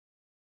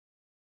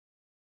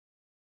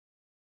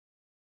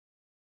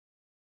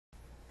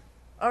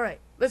Alright,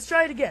 let's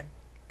try it again.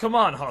 Come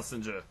on,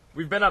 Hossinger.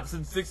 We've been up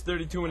since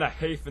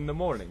 6:32 in the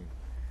morning.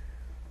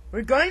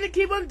 We're going to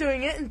keep on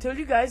doing it until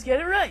you guys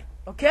get it right,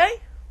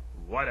 okay?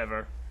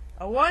 Whatever.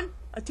 A 1,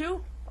 a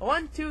 2, a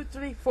 1, 2,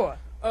 3, 4.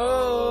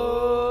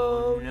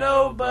 Oh,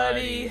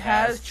 nobody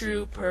has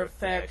true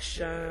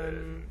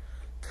perfection,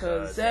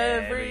 'cause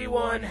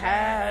everyone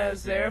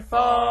has their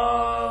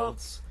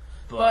faults.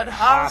 But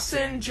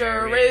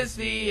Hossinger is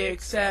the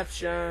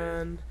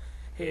exception.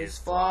 His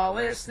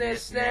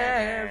flawlessness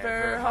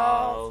never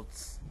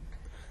halts.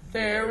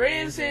 There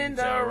isn't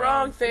a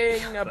wrong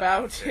thing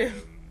about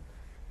him.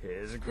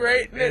 His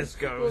greatness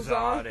goes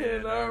on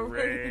in a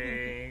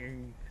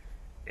ring.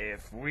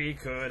 If we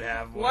could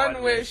have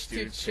One wish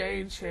to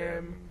change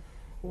him,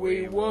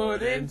 we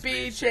wouldn't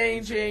be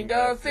changing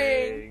a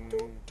thing.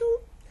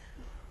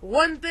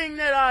 One thing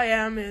that I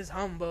am is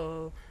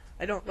humble.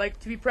 I don't like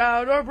to be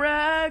proud or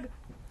brag.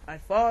 I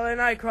fall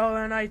and I crawl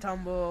and I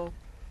tumble,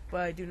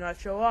 but I do not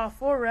show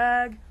off or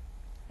rag.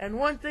 And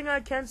one thing I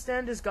can't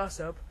stand is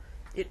gossip.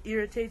 It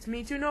irritates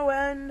me to no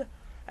end.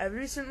 I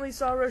recently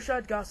saw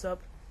Rashad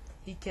gossip.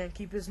 He can't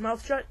keep his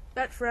mouth shut,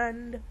 that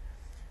friend.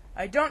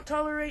 I don't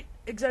tolerate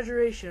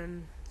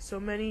exaggeration.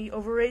 So many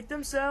overrate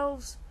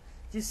themselves.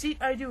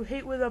 Deceit I do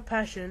hate with a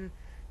passion.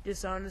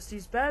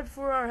 Dishonesty's bad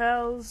for our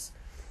hells.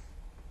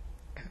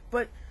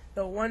 But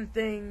the one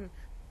thing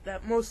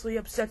that mostly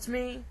upsets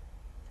me,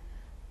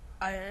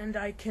 and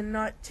I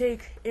cannot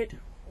take it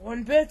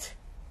one bit,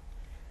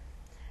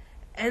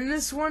 and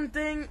this one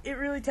thing, it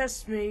really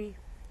tests me.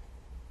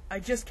 I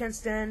just can't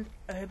stand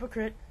a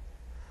hypocrite.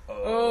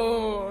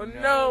 Oh,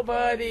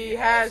 nobody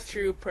has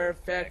true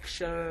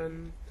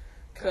perfection,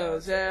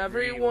 'cause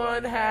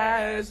everyone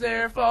has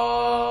their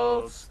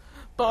faults.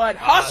 But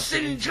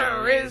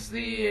Hossinger is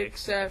the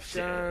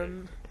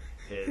exception.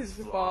 His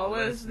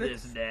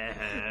flawlessness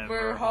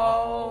never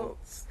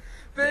halts.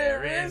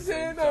 There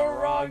isn't a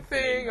wrong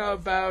thing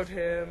about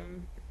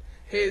him.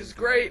 His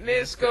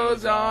greatness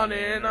goes on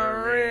in a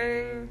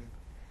ring.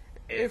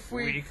 If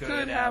we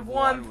could have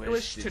one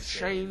wish to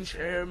change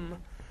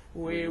him,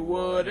 we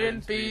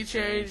wouldn't be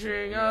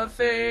changing a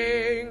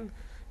thing.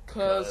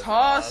 'Cause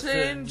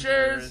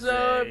Hossinger's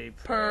a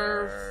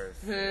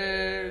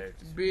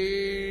perfect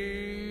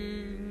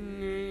being.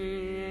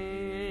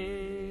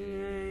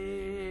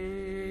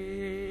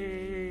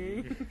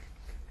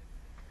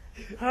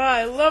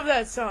 I love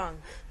that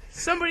song.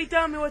 Somebody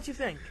tell me what you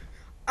think.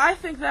 I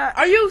think that...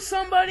 Are you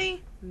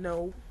somebody?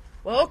 No.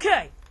 Well,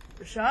 okay.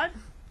 Rashad?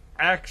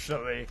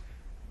 Actually,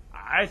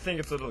 I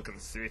think it's a little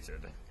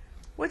conceited.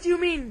 What do you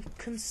mean,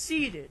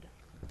 conceited?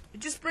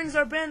 It just brings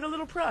our band a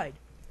little pride.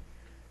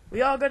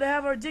 We all gotta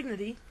have our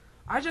dignity.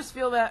 I just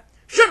feel that...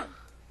 Shut up,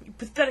 you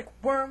pathetic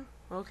worm.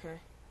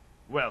 Okay.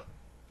 Well,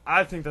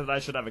 I think that I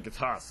should have a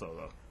guitar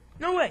solo.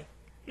 No way.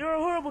 You're a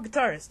horrible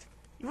guitarist.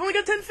 You've only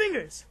got 10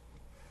 fingers.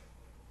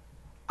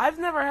 I've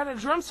never had a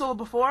drum solo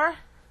before.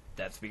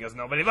 That's because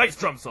nobody likes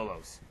drum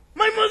solos.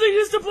 My mother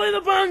used to play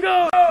the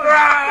bongo. Ow,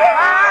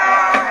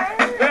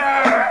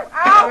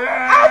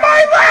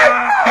 my leg!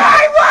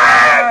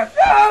 My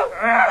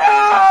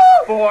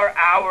leg! 4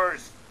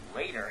 hours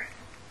later.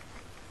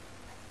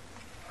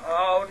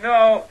 Oh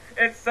no,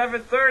 it's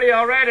 7:30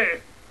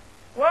 already.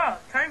 Wow,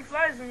 time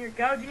flies when you're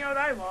gouging out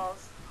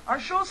eyeballs. Our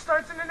show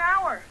starts in an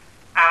hour.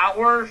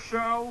 Our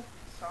show?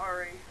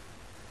 Sorry.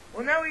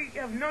 Well, now we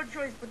have no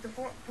choice but to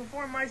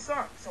perform my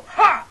song, so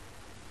ha!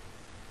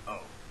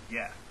 Oh,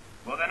 yeah.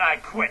 Well, then I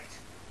quit.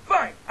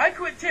 Fine, I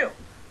quit too.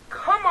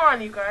 Come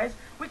on, you guys.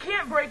 We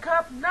can't break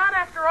up, not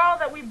after all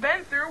that we've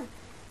been through.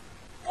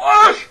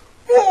 Flash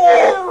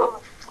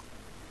forth!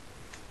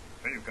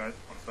 Hey, you guys,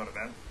 want to start a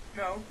band?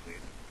 No. Please.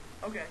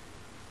 Okay.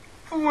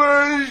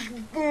 Flash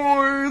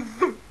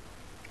forth!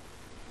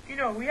 You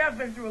know, we have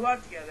been through a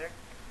lot together.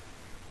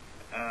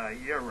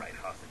 You're right,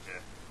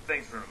 Hossinger.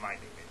 Thanks for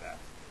reminding me that.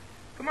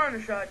 Come on,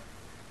 Rashad.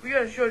 We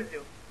got a show to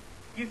do.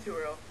 You two,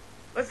 Earl.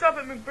 Let's stop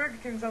at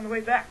McBurgerkin's on the way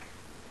back.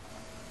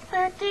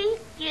 30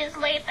 years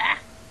later.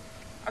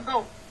 I'll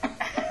go.